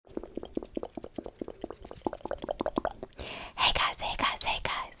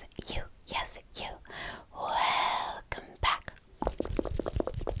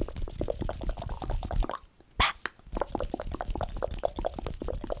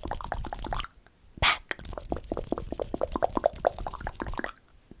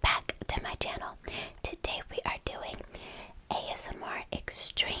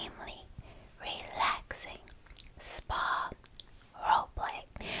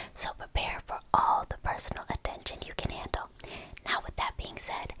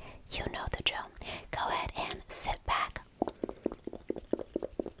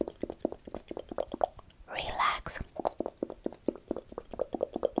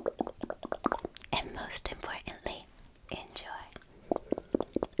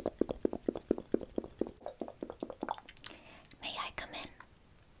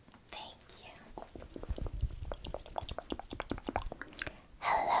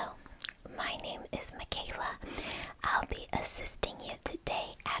assisting you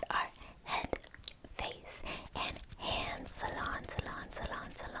today at our head, face, and hand salon.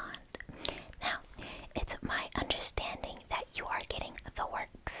 Now, it's my understanding that you are getting the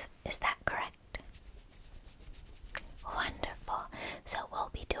works. Is that correct? Wonderful. So we'll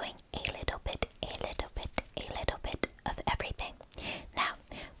be doing a little bit of everything. Now,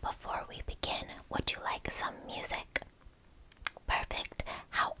 before we begin, would you like some music? Perfect.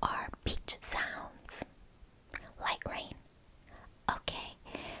 How are beach sounds? Light rain? Okay.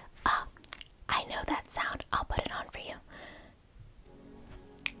 I know that sound. I'll put it on for you.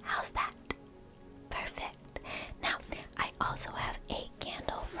 How's that? Perfect. Now, I also have a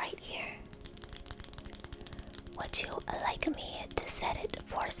candle right here. Would you like me to set it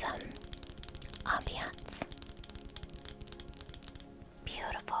for some ambiance?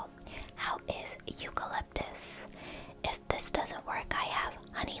 Beautiful. How is eucalyptus? If this doesn't work, I have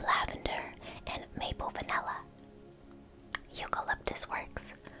honey lavender and maple vanilla. Eucalyptus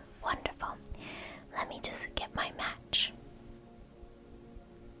works. Wonderful. Let me just get my match.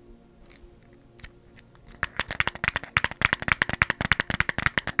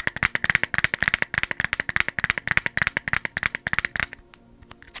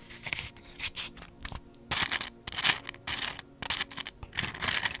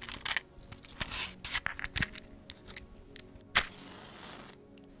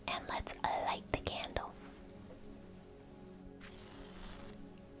 And let's light the candle.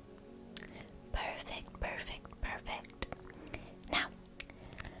 Perfect. Now,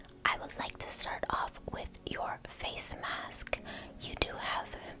 I would like to start off with your face mask. You do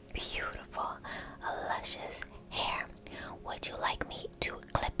have beautiful, luscious hair. Would you like me to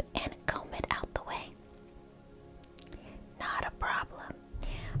clip and comb it out the way? Not a problem.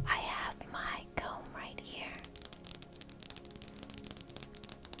 I have my comb right here.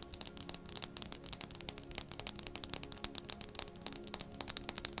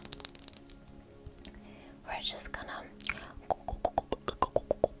 We're just gonna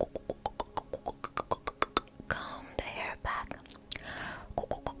comb the hair back.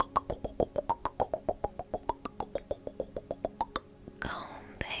 Comb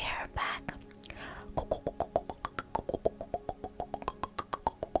the hair back.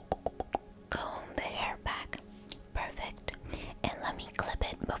 Comb the hair back. Perfect. And let me clip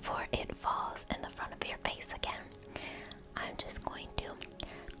it before it falls in the front of your face again. I'm just going to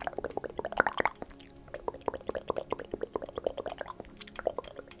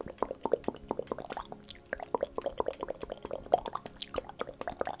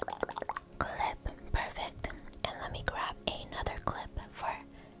clip. Perfect. And let me grab another clip for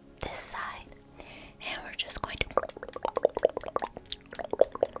this side. And we're just going to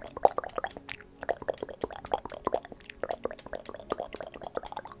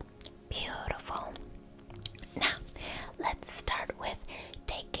beautiful. Now, let's start with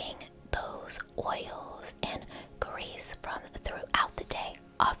taking those oils and grease from throughout the day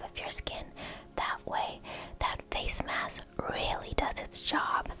off of your skin. That way, that face mask really does its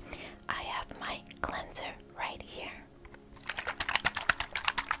job. I have my cleanser right here.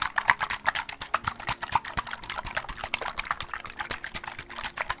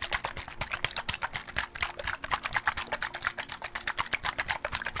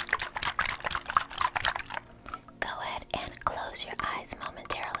 Go ahead and close your eyes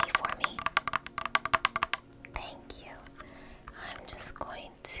momentarily for me. Thank you. I'm just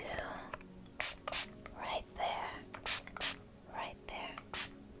going to right there.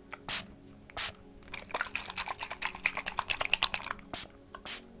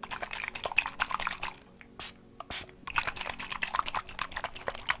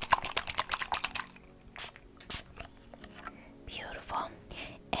 Beautiful.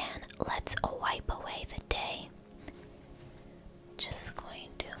 And let's wipe away the day. Just going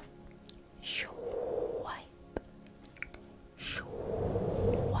to swipe.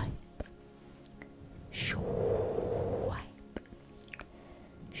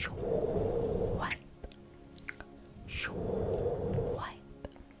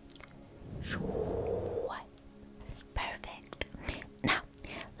 Perfect. Now,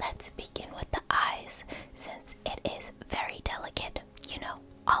 let's begin with the eyes, since it is very delicate. You know,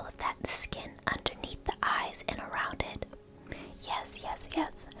 all of that skin underneath the eyes and around it. Yes.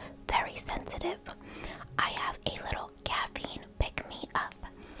 Very sensitive. I have a little caffeine pick-me-up.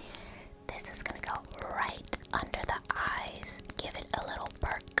 This is gonna go right under the eyes. Give it a little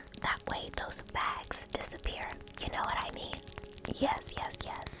perk. That way those bags disappear. You know what I mean? Yes.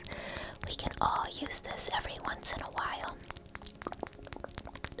 We can all use this every once in a while.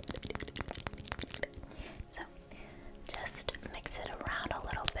 So, just mix it around a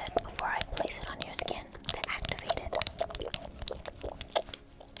little bit before I place it on your skin to activate it.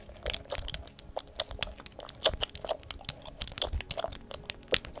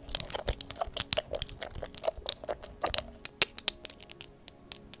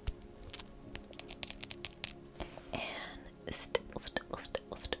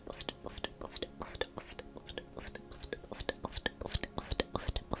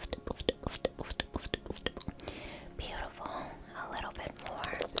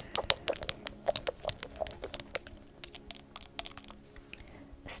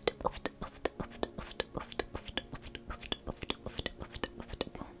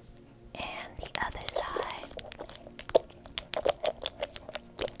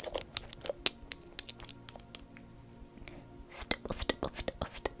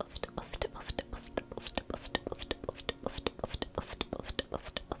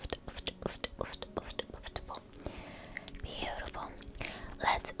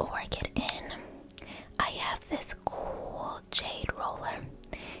 work it in. I have this cool jade roller.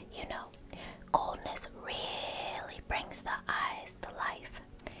 You know, goldness really brings the eyes to life.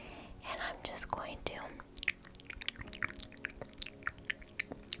 And I'm just going to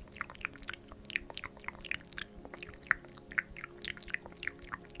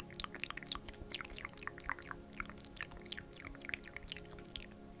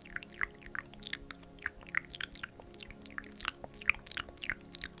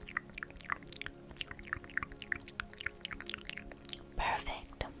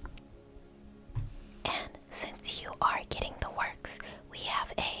perfect. And since you are getting the works, we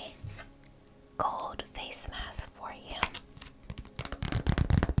have a gold face mask for you.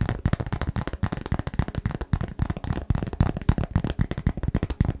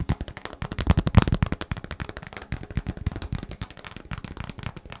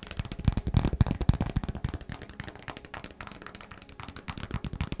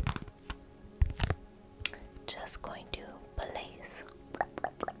 Just going to place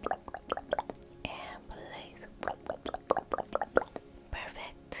and place.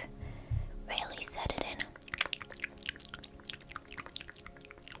 Perfect. Really set it in.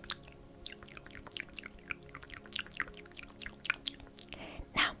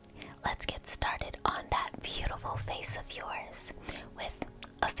 Now, let's get started on that beautiful face of yours with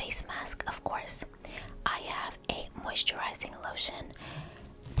a face mask, of course. I have a moisturizing lotion.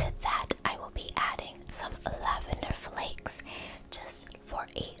 To that, I will be adding some lavender flakes just for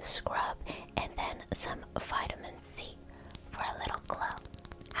a scrub, and then some vitamin C for a little glow.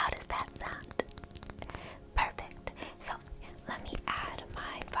 How does that sound? Perfect. So let me add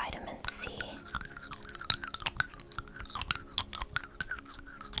my vitamin C.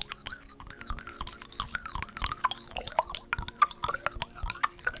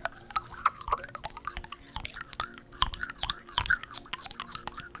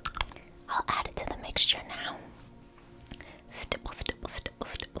 I'll add it to the mixture now. Stipple, stipple, stipple,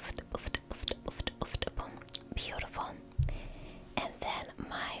 stipple, stipple, stipple, stipple, stipple, stipple. Beautiful. And then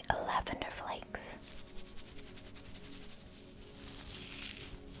my lavender flakes.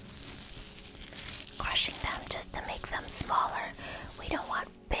 Crushing them just to make them smaller. We don't want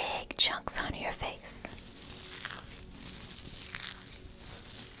big chunks on your face.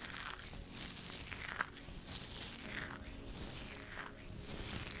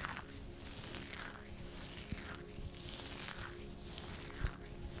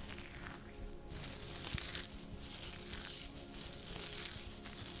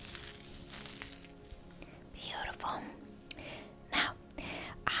 Beautiful. Now,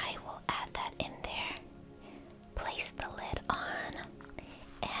 I will add that in there, place the lid on,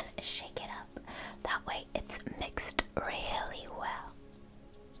 and shake it up. That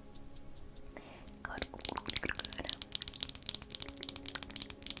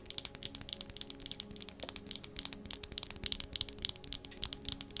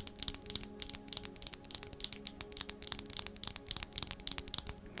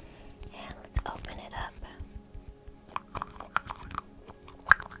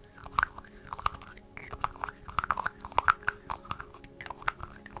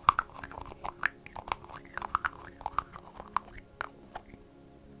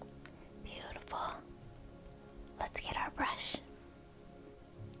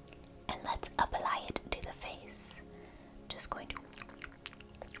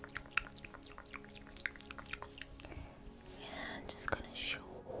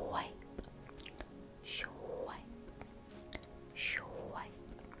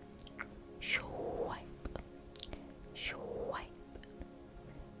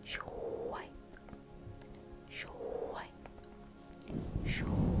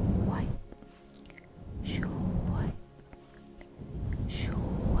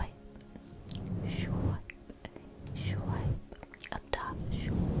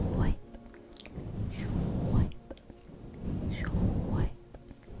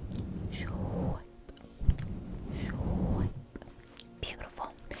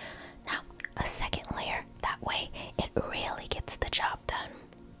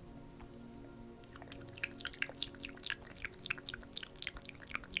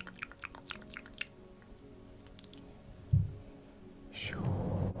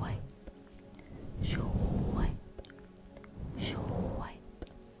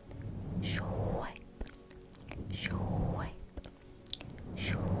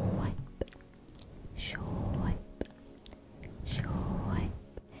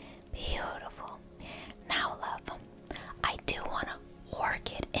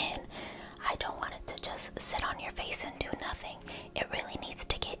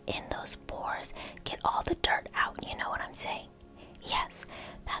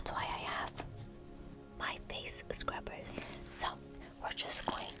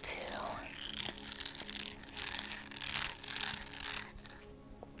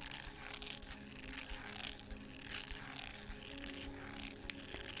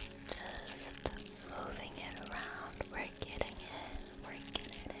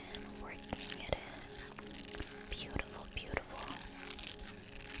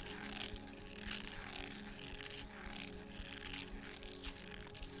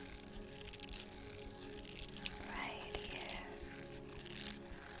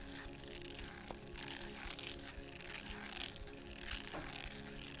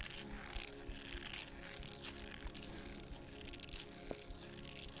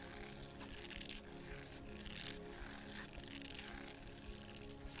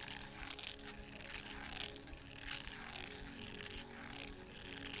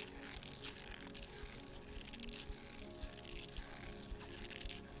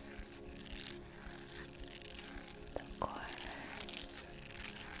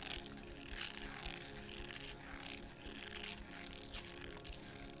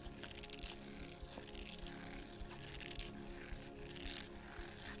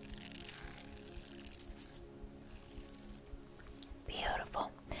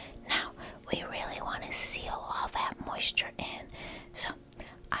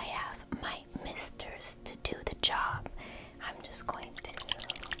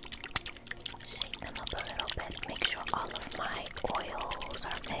all of my oils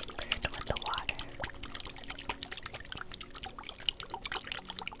are mixed with the water.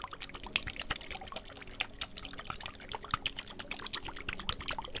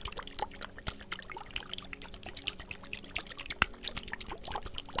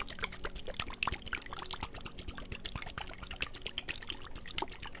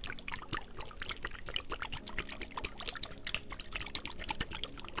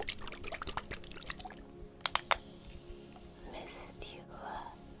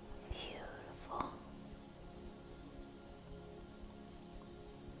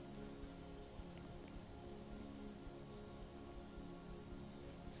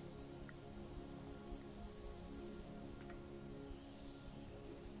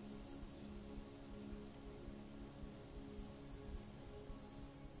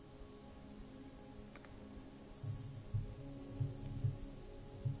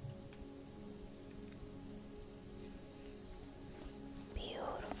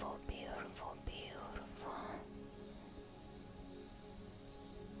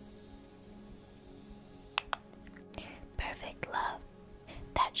 Love,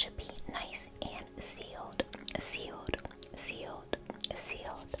 that should be nice and sealed.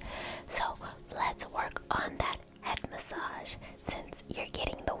 So let's work on that head massage since you're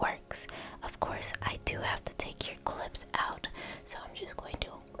getting the works. Of course, I do have to take your clips out, so I'm just going to,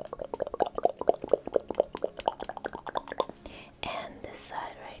 and this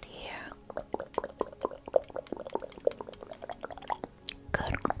side right here.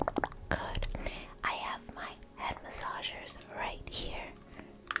 Good. I have my head massagers right here.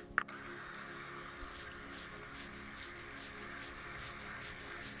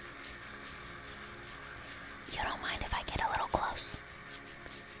 You don't mind if I get a little close?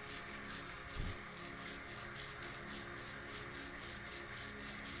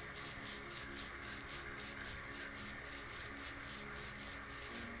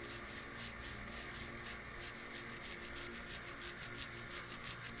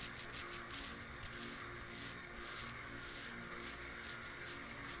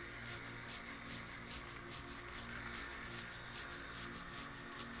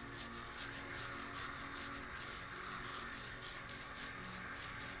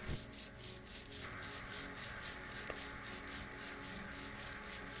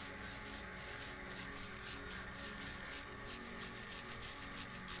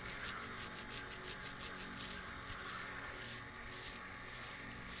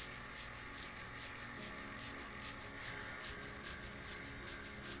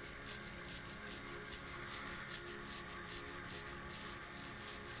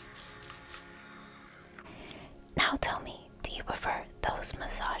 Now tell me, do you prefer those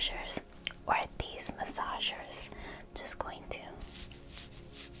massagers or these massagers? Just going to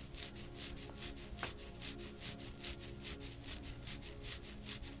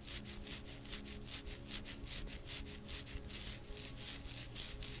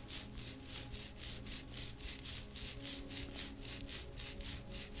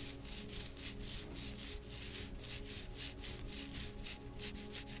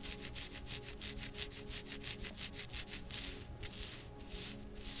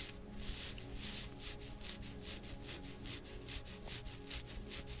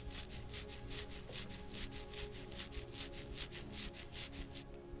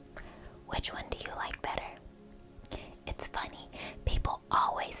which one do you like better? It's funny, people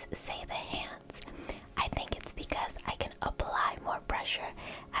always say the hands. I think it's because I can apply more pressure.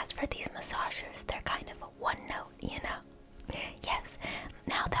 As for these massagers, they're kind of a one note, you know? Yes,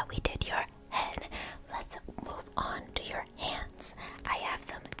 now that we did your head, let's move on to your hands. I have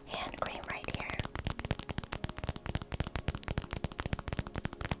some hand cream right here.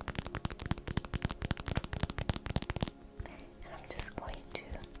 And I'm just going to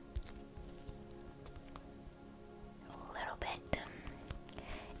a little bit.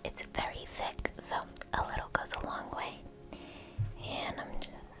 It's very thick, so a little goes a long way. And I'm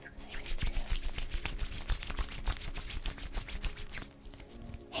just going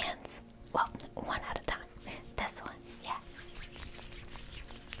to hands, well, one at a time.